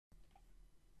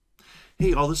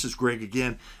Hey all, this is Greg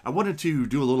again. I wanted to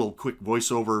do a little quick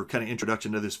voiceover kind of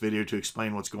introduction to this video to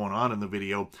explain what's going on in the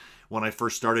video. When I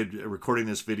first started recording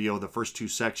this video, the first two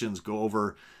sections go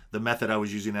over the method I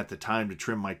was using at the time to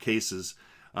trim my cases.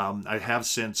 I have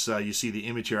since, you see the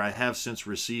image here, I have since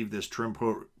received this Trim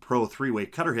Pro 3-way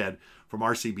cutter head from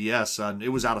RCBS. It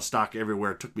was out of stock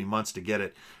everywhere. It took me months to get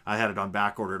it. I had it on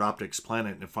back order at Optics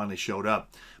Planet and it finally showed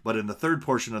up. But in the third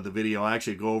portion of the video, I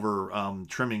actually go over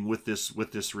trimming with this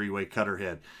 3-way cutter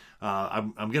head.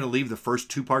 I'm going to leave the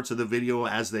first two parts of the video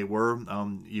as they were.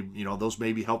 You know, those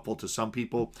may be helpful to some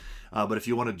people, but if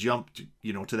you want to jump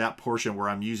to that portion where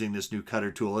I'm using this new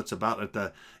cutter tool, it's about at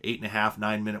the 8.5 to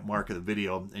 9 minute mark of the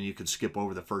video, and you can skip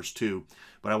over the first two.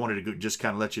 But I wanted to just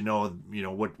kind of let you know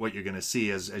what you're going to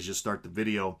see as you start the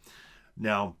video.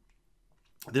 Now,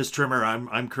 this trimmer,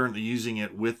 I'm currently using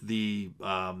it with the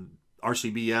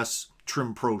RCBS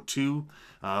Trim Pro 2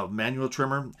 manual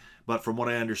trimmer. But from what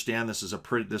I understand, this is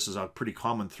a pretty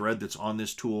common thread that's on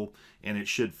this tool, and it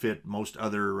should fit most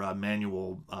other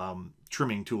manual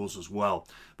trimming tools as well.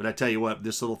 But I tell you what,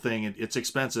 this little thing, it's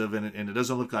expensive and it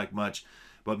doesn't look like much,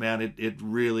 but man, it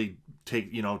really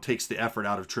takes the effort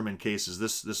out of trimming cases.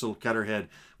 This little cutter head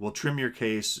will trim your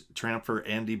case, chamfer,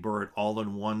 and deburr it all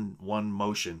in one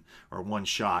motion or one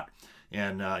shot.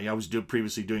 And I was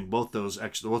previously doing both those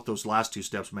last two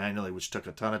steps manually, which took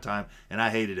a ton of time, and I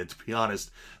hated it, to be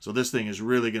honest. So this thing is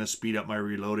really going to speed up my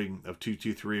reloading of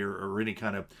 223 or any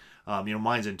kind of,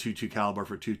 mine's in 22 caliber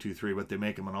for 223, but they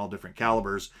make them in all different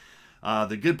calibers.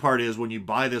 The good part is when you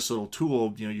buy this little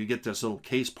tool, you get this little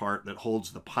case part that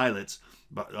holds the pilets.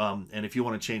 But and if you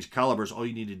want to change calibers, all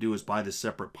you need to do is buy the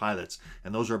separate pilets,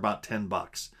 and those are about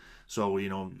 $10. So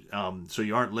so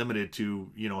you aren't limited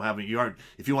to if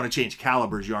you want to change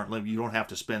calibers, you don't have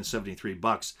to spend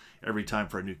 $73 every time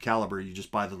for a new caliber. You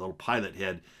just buy the little pilot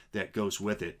head that goes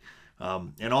with it.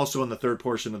 And also in the third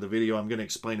portion of the video, I'm going to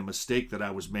explain a mistake that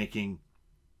I was making,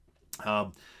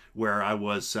 where I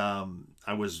was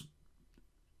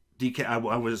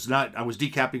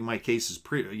decapping my cases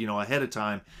ahead of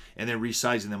time and then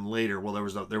resizing them later. Well, there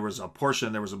was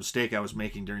a mistake I was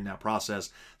making during that process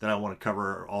that I want to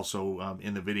cover also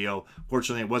in the video.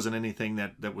 Fortunately, it wasn't anything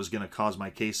that was going to cause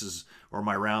my cases or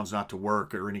my rounds not to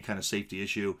work or any kind of safety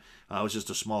issue. It was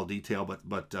just a small detail,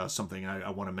 but something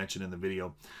I want to mention in the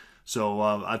video.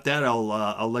 So at that,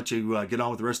 I'll let you get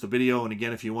on with the rest of the video. And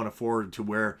again, if you want to forward to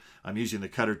where I'm using the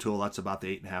cutter tool, that's about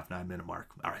the 8.5 to 9 minute mark.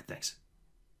 All right, thanks.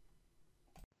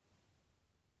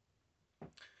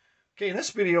 Okay, in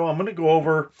this video, I'm going to go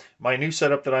over my new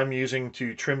setup that I'm using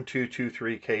to trim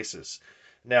 223 cases.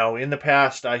 Now, in the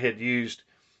past, I had used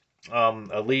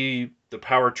a Lee, the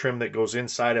power trim that goes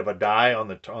inside of a die on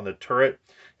the turret,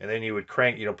 and then you would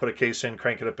crank, put a case in,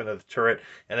 crank it up into the turret,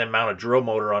 and then mount a drill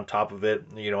motor on top of it,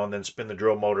 and then spin the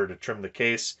drill motor to trim the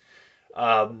case.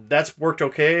 That's worked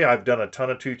okay. I've done a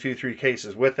ton of 223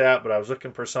 cases with that, but I was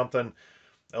looking for something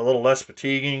a little less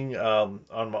fatiguing on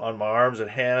my arms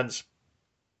and hands.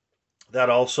 That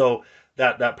also,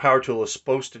 that power tool is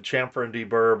supposed to chamfer and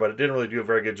deburr, but it didn't really do a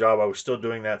very good job. I was still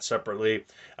doing that separately.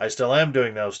 I still am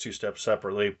doing those two steps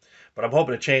separately, but I'm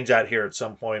hoping to change that here at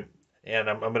some point, and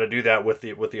I'm going to do that with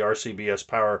the RCBS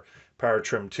power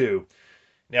trim too.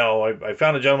 Now, I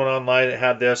found a gentleman online that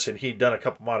had this, and he'd done a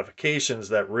couple modifications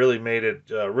that really made it,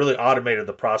 really automated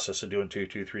the process of doing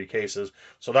 223 cases.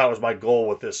 So that was my goal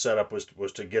with this setup,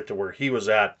 was to get to where he was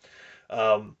at.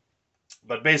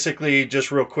 But basically,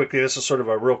 just real quickly, this is sort of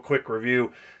a real quick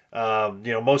review.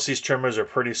 Most of these trimmers are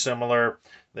pretty similar.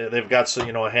 They've got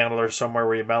a handler somewhere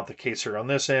where you mount the caser on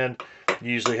this end.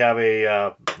 You usually have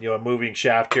a moving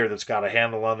shaft here that's got a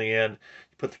handle on the end.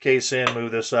 You put the case in,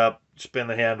 move this up, spin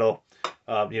the handle.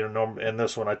 And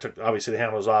this one obviously the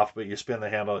handle's off, but you spin the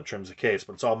handle and it trims the case.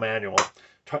 But it's all manual.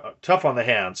 Tough on the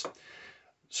hands.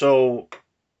 So a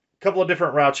couple of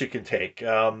different routes you can take.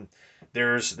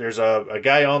 There's a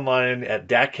guy online at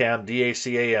DACAM,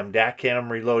 D-A-C-A-M,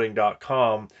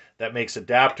 DACAMreloading.com, that makes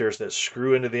adapters that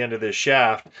screw into the end of this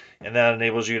shaft, and that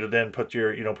enables you to then put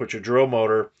your drill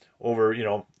motor over,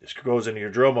 it goes into your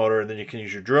drill motor, and then you can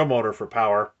use your drill motor for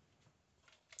power.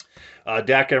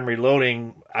 DACAM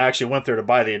Reloading, I actually went there to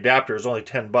buy the adapter. It was only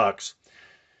 $10.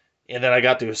 And then I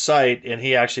got to his site, and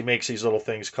he actually makes these little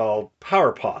things called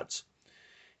power pods.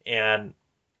 And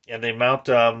they mount,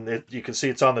 you can see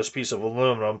it's on this piece of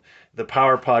aluminum. The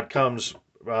power pod comes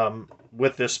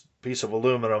with this piece of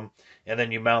aluminum, and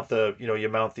then you mount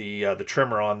the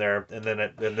trimmer on there, and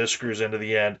then this screws into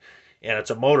the end, and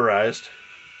it's motorized.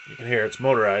 You can hear it's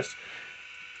motorized.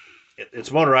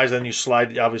 It's motorized, and you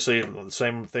slide, obviously the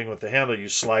same thing with the handle. You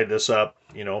slide this up,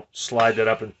 slide it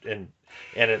up and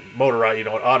and it motorized. You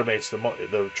know, it automates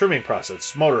the trimming process.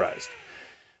 It's motorized.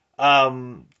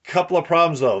 Couple of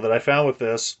problems though that I found with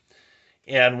this,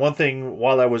 and one thing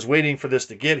while I was waiting for this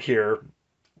to get here,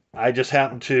 I just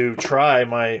happened to try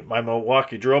my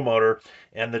Milwaukee drill motor,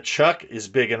 and the chuck is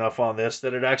big enough on this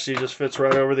that it actually just fits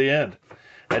right over the end.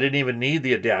 I didn't even need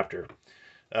the adapter.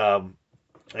 And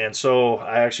so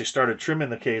I actually started trimming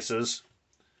the cases,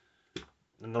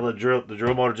 and the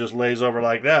drill motor just lays over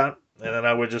like that, and then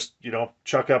I would just, you know,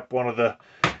 chuck up one of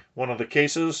the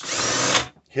cases,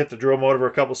 hit the drill motor for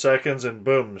a couple seconds, and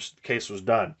boom, the case was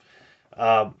done.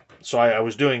 So I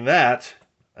was doing that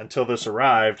until this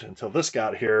arrived, until this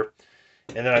got here,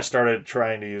 and then I started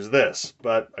trying to use this.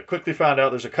 But I quickly found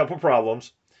out there's a couple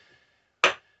problems.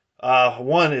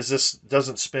 One is this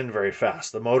doesn't spin very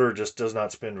fast. The motor just does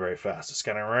not spin very fast. It's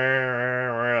kind of,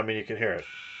 I mean, you can hear it.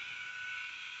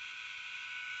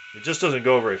 It just doesn't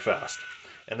go very fast.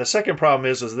 And the second problem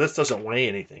is this doesn't weigh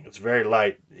anything. It's very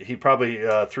light. He probably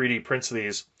 3D prints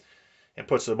these and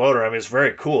puts the motor. I mean, it's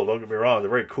very cool. Don't get me wrong. It's a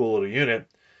very cool little unit.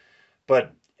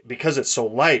 But because it's so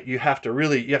light, you have to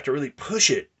really push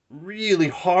it really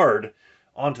hard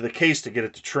onto the case to get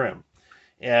it to trim.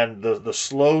 And the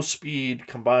slow speed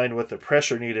combined with the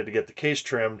pressure needed to get the case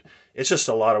trimmed, it's just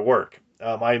a lot of work.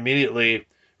 I immediately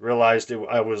realized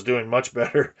I was doing much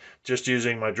better just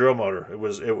using my drill motor. It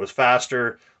was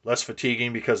faster, less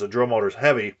fatiguing because the drill motor is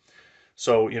heavy.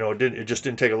 So, you know, it just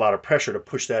didn't take a lot of pressure to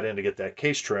push that in to get that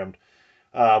case trimmed.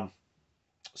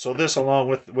 So this, along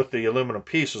with the aluminum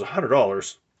piece, was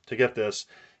 $100 to get this.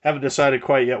 Haven't decided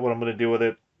quite yet what I'm going to do with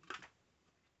it,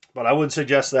 but I would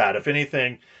suggest that. If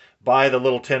anything, buy the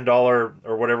little $10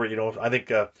 or whatever. You know, I think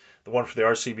the one for the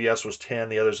RCBS was $10.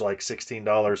 The other's like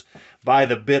 $16. Buy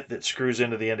the bit that screws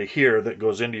into the end of here that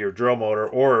goes into your drill motor,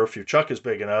 or if your chuck is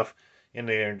big enough,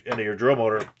 into your drill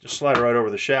motor, just slide it right over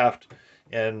the shaft,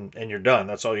 and you're done.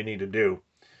 That's all you need to do.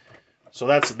 So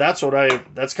that's kind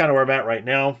of where I'm at right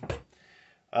now.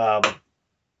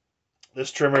 This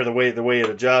trimmer, the way it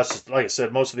adjusts, like I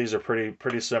said, most of these are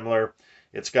pretty similar.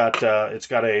 It's got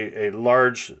a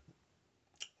large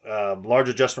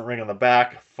adjustment ring on the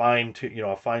back, a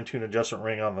fine-tune adjustment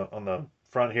ring on the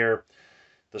front here.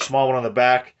 The small one on the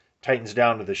back tightens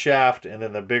down to the shaft, and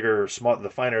then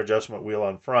the finer adjustment wheel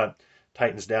on front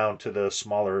tightens down to the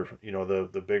smaller, you know,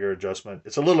 the bigger adjustment.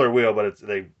 It's a littler wheel, but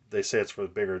they say it's for the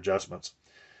bigger adjustments.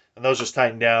 And those just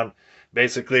tighten down.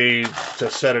 Basically, to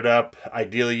set it up,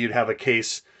 ideally you'd have a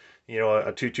case, you know,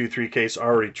 a 223 case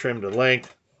already trimmed to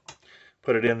length.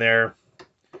 Put it in there.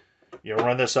 You know,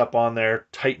 run this up on there,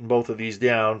 tighten both of these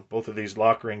down, both of these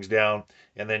lock rings down,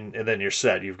 and then you're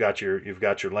set. You've got your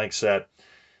length set.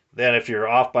 Then if you're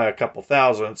off by a couple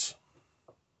thousandths,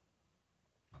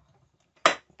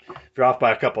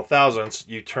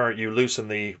 you loosen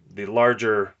the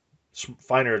larger,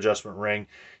 finer adjustment ring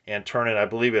and turn it. I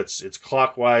believe it's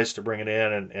clockwise to bring it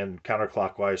in and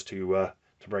counterclockwise to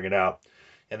bring it out,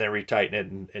 and then retighten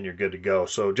it, and you're good to go.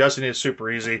 So adjusting it is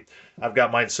super easy. I've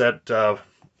got mine set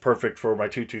perfect for my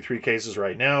 223 cases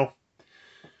right now.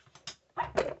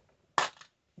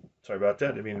 Sorry about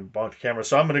that. I didn't mean to bonk the camera.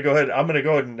 So I'm going to go ahead and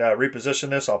reposition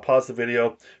this. I'll pause the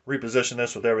video, reposition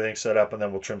this with everything set up, and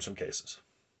then we'll trim some cases.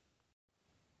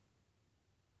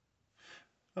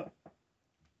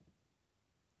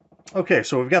 Okay,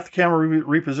 so we've got the camera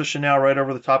repositioned now right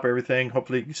over the top of everything.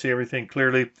 Hopefully you can see everything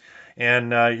clearly.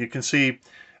 And you can see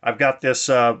I've got this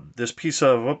piece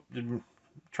of,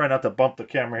 try not to bump the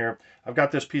camera here. I've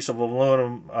got this piece of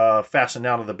aluminum fastened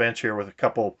down to the bench here with a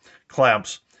couple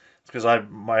clamps. Because I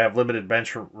have limited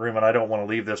bench room and I don't want to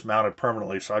leave this mounted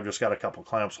permanently, so I've just got a couple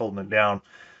clamps holding it down.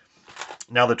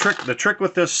 Now the trick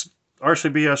with this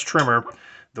RCBS trimmer,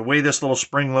 the way this little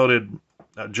spring-loaded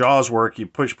jaws work, you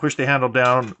push the handle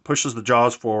down, pushes the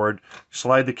jaws forward,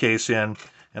 slide the case in,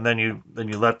 and then you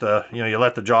let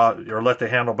the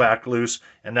handle back loose,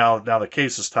 and now the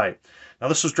case is tight. Now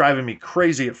this was driving me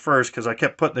crazy at first because I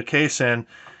kept putting the case in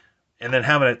and then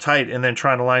having it tight and then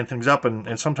trying to line things up,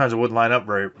 and sometimes it wouldn't line up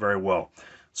very, very well.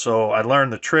 So I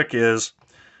learned the trick is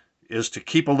to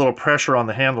keep a little pressure on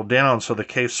the handle down so the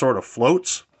case sort of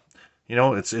floats. You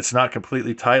know, it's not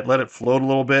completely tight. Let it float a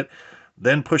little bit,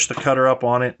 then push the cutter up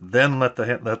on it, then let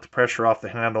the pressure off the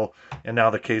handle, and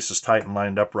now the case is tight and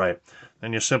lined up right.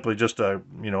 Then you simply just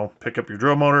pick up your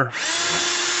drill motor,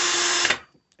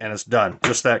 and it's done.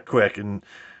 Just that quick. And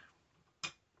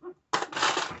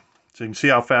so you can see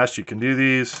how fast you can do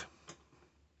these.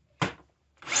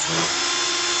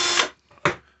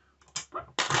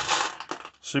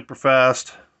 Super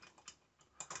fast.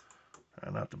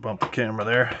 Try not to bump the camera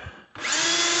there.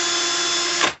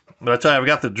 But I tell you, I've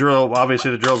got the drill,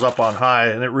 obviously the drill's up on high,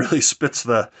 and it really spits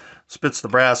the spits the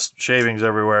brass shavings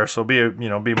everywhere. So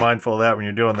be mindful of that when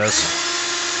you're doing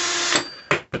this.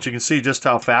 But you can see just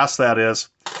how fast that is.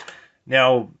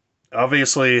 Now,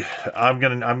 obviously, I'm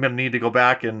gonna need to go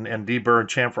back and deburr and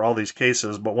chamfer all these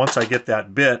cases. But once I get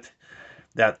that bit,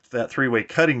 that three-way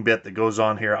cutting bit that goes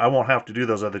on here, I won't have to do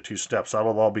those other two steps.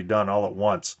 That'll all be done all at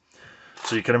once.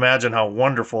 So you can imagine how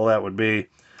wonderful that would be.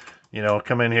 You know,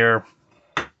 come in here.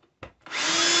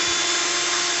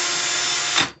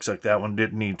 Looks like that one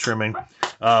didn't need trimming.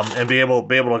 And be able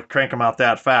to crank them out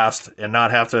that fast and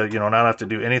not have to, not have to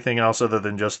do anything else other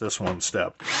than just this one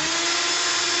step.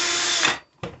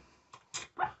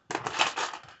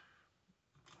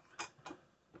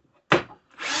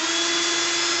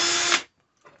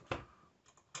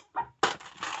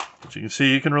 So you can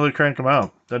see, you can really crank them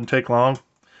out. Doesn't take long.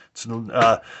 It's,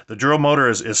 the drill motor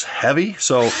is heavy,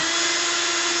 so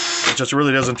it just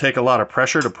really doesn't take a lot of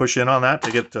pressure to push in on that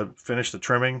to finish the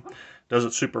trimming. Does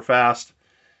it super fast.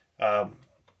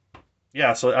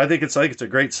 Yeah, so I think it's a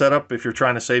great setup if you're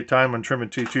trying to save time when trimming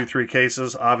 3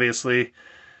 cases. Obviously,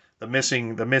 the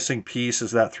missing piece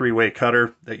is that three-way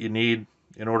cutter that you need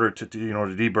in order to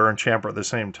deburr and chamfer at the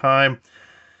same time.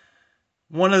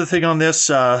 One other thing on this,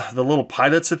 the little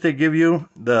pilots that they give you,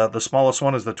 the smallest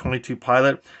one is the 22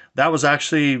 pilot. That was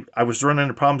actually, I was running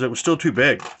into problems. It was still too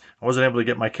big. I wasn't able to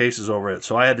get my cases over it,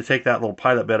 so I had to take that little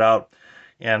pilot bit out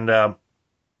and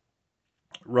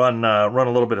run a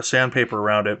little bit of sandpaper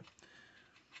around it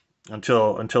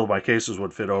until my cases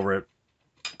would fit over it.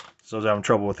 So I was having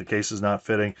trouble with the cases not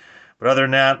fitting. But other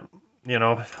than that,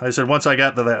 I said once I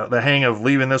got the hang of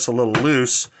leaving this a little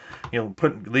loose,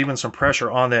 leaving some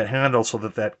pressure on that handle so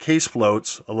that case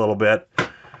floats a little bit.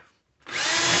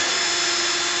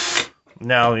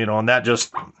 Now, and that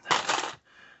just,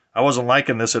 I wasn't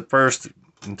liking this at first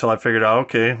until I figured out,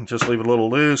 okay, just leave it a little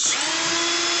loose.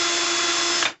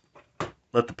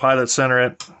 Let the pilot center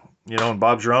it, and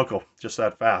Bob's your uncle, just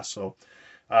that fast. So,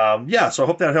 yeah, so I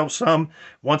hope that helps some.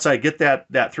 Once I get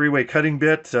that three-way cutting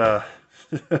bit,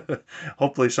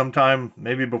 hopefully sometime,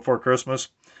 maybe before Christmas,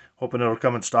 hoping it'll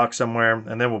come in stock somewhere,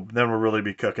 and then we'll really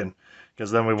be cooking,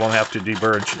 because then we won't have to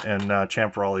deburr and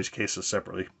chamfer all these cases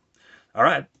separately. All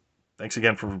right, thanks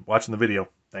again for watching the video.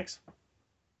 Thanks.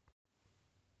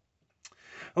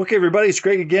 Okay, everybody, it's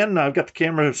Greg again. I've got the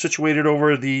camera situated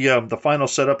over the final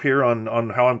setup here on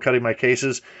how I'm cutting my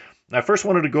cases. I first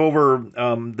wanted to go over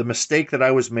the mistake that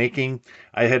I was making.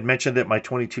 I had mentioned that my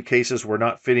 22 cases were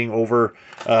not fitting over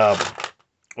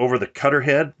the cutter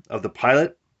head of the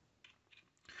pilot.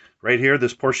 Right here,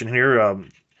 this portion here,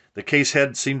 the case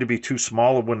head seemed to be too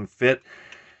small. It wouldn't fit.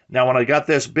 Now, when I got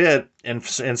this bit and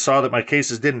saw that my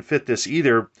cases didn't fit this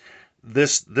either,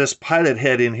 this pilot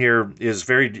head in here is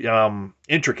very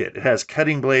intricate. It has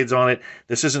cutting blades on it.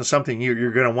 This isn't something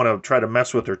you're going to want to try to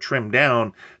mess with or trim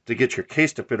down to get your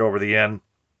case to fit over the end.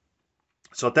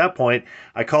 So at that point,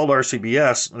 I called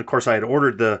RCBS, and of course I had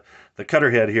ordered the cutter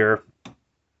head here.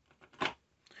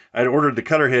 I'd ordered the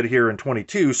cutter head here in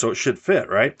 22, so it should fit,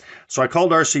 right? So I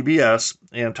called RCBS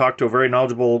and talked to a very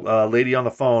knowledgeable lady on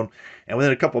the phone, and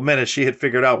within a couple of minutes, she had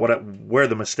figured out where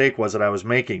the mistake was that I was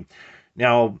making.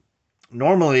 Now,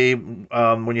 normally,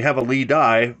 when you have a Lee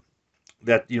die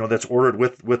that's ordered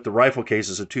with the rifle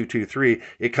cases, a 223,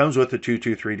 it comes with a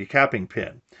 223 decapping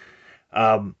pin.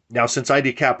 Now, since I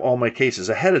decap all my cases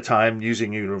ahead of time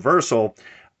using Universal,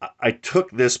 I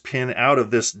took this pin out of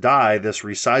this die, this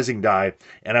resizing die,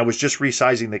 and I was just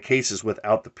resizing the cases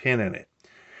without the pin in it.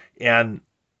 And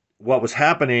what was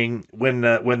happening when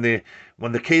the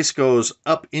case goes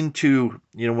up into,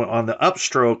 on the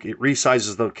upstroke, it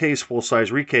resizes the case, full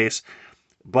size recase,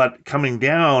 but coming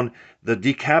down, the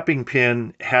decapping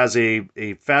pin has a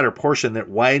fatter portion that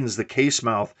widens the case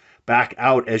mouth back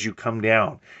out as you come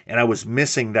down, and I was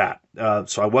missing that.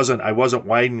 So I wasn't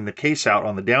widening the case out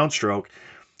on the downstroke.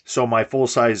 So my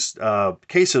full-size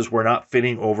cases were not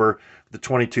fitting over the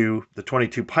 22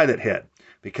 pilot head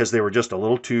because they were just a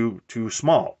little too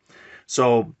small.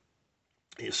 So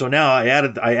now I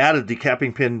added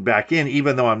decapping pin back in,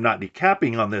 even though I'm not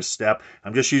decapping on this step.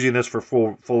 I'm just using this for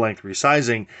full-length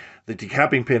resizing. The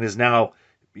decapping pin is now,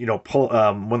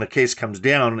 when the case comes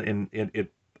down, and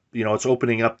it's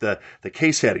opening up the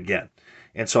case head again.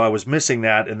 And so I was missing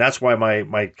that, and that's why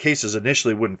my cases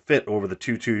initially wouldn't fit over the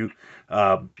the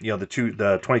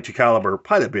 22 caliber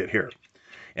pilot bit here.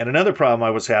 And another problem I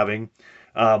was having,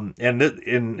 this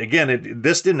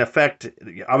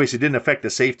obviously didn't affect the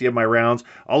safety of my rounds.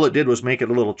 All it did was make it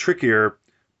a little trickier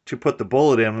to put the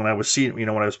bullet in when I was when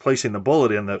I was placing the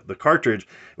bullet in the cartridge.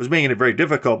 It was making it very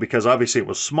difficult because obviously it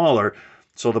was smaller.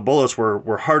 so the bullets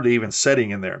were hardly even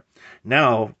setting in there.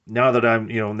 Now that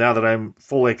I'm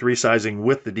full length resizing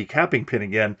with the decapping pin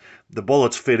again, the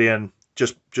bullets fit in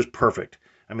just perfect.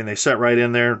 I mean, they set right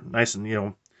in there, nice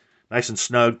and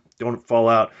snug, don't fall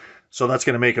out. So that's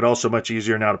going to make it also much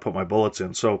easier now to put my bullets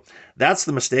in. So that's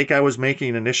the mistake I was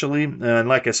making initially, and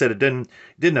like I said, it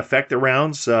didn't affect the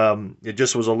rounds. It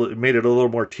just it made it a little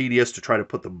more tedious to try to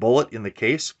put the bullet in the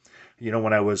case.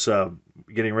 When I was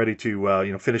getting ready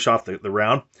to finish off the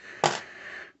round.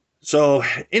 So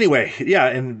anyway, yeah,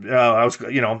 and I was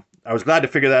glad to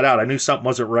figure that out. I knew something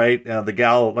wasn't right. The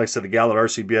gal, like I said, the gal at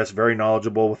RCBS, very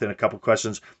knowledgeable. Within a couple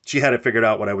questions, she had it figured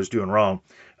out what I was doing wrong.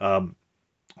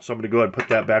 So I'm going to go ahead and put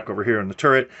that back over here in the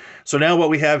turret. So now what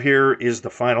we have here is the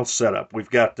final setup. We've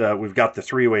got the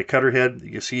 3-way cutter head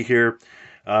you see here.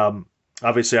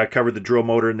 Obviously, I covered the drill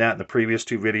motor and that in the previous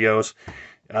 2 videos.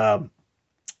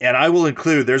 And I will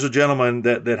include, there's a gentleman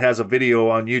that has a video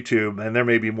on YouTube, and there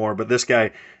may be more, but this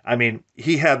guy, I mean,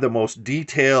 he had the most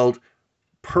detailed,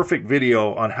 perfect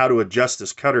video on how to adjust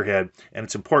this cutter head, and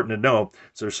it's important to know.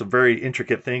 So there's some very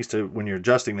intricate things when you're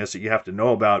adjusting this that you have to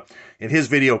know about, and his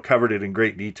video covered it in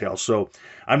great detail. So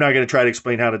I'm not going to try to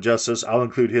explain how to adjust this. I'll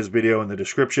include his video in the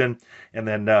description, and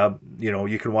then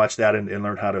you can watch that and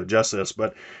learn how to adjust this.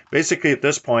 But basically at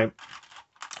this point,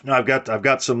 now I've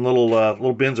got some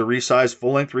little bins of resized,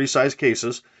 full-length resized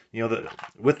cases,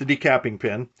 with the decapping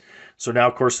pin. So now,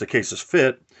 of course, the cases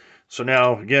fit. So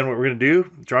now, again, what we're going to do,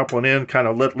 drop one in, kind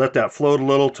of let that float a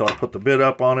little till I put the bit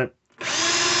up on it.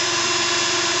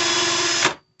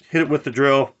 Hit it with the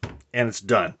drill, and it's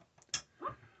done.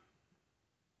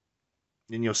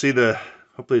 And you'll see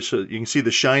hopefully you can see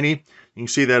the shiny. You can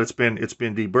see that it's been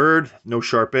deburred, no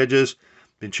sharp edges,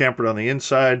 been chamfered on the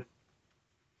inside.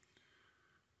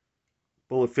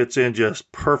 Bullet fits in just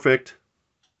perfect,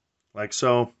 like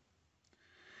so.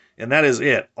 And that is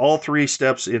it. All 3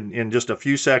 steps in just a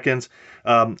few seconds.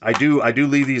 I do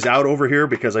leave these out over here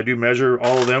because I do measure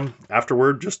all of them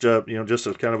afterward, just as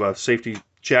kind of a safety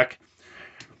check.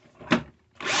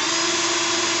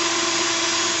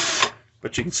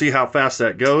 But you can see how fast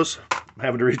that goes. I'm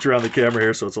having to reach around the camera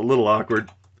here, so it's a little awkward.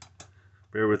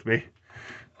 Bear with me.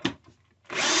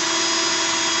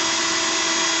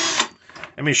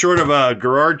 I mean, short of a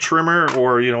Gerard trimmer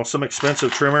or some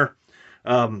expensive trimmer,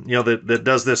 that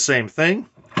does this same thing,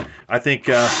 I think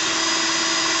again,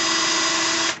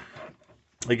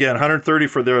 $130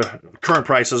 for the current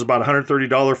price is about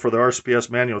 $130 for the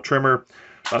RCBS manual trimmer,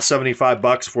 about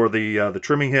 $75 for the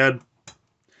trimming head.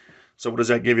 So what does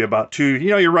that give you? About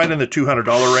you're right in the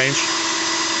 $200 range.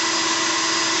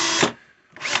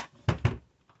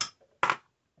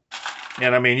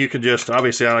 And I mean, you can just,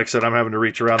 obviously, like I said, I'm having to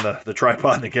reach around the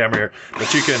tripod and the camera here,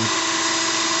 but you can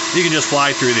just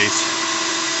fly through these.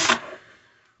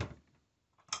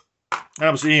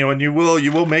 And you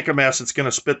will make a mess. It's going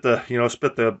to spit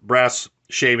the brass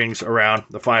shavings around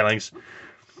the filings.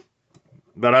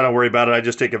 But I don't worry about it. I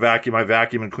just take a vacuum, I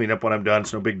vacuum and clean up when I'm done.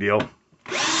 It's no big deal.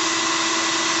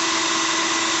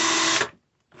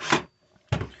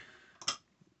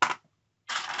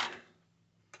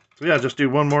 So yeah, just do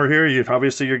one more here.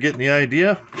 Obviously you're getting the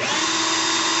idea.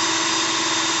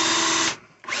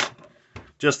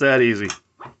 Just that easy.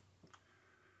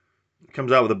 It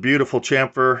comes out with a beautiful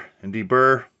chamfer and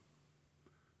deburr.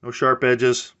 No sharp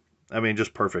edges. I mean,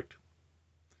 just perfect.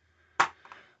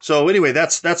 So anyway,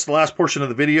 that's the last portion of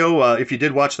the video. If you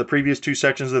did watch the previous 2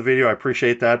 sections of the video, I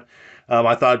appreciate that.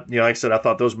 I thought, like I said, I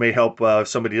thought those may help if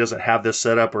somebody doesn't have this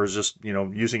setup or is just,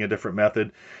 using a different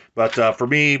method. But for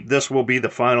me, this will be the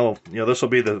final, this will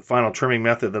be the final trimming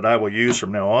method that I will use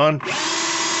from now on.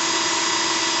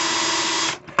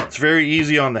 It's very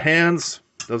easy on the hands.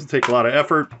 Doesn't take a lot of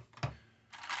effort.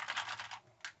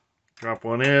 Drop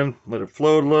one in, let it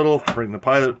float a little, bring the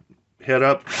pilot head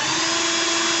up.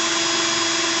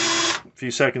 A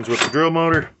few seconds with the drill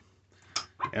motor,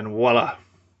 and voila.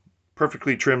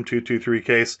 Perfectly trimmed 223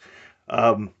 case.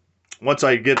 Once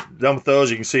I get done with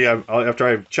those, you can see after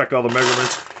I check all the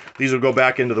measurements, these will go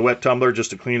back into the wet tumbler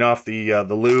just to clean off the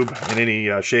lube and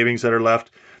any shavings that are left.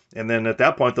 And then at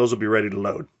that point, those will be ready to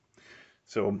load.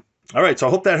 So, all right. So I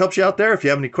hope that helps you out there. If you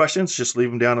have any questions, just leave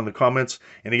them down in the comments.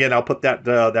 And again, I'll put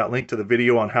that link to the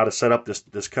video on how to set up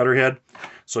this cutter head,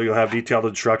 so you'll have detailed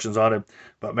instructions on it.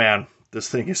 But man, this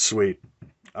thing is sweet.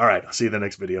 All right. I'll see you in the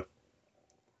next video.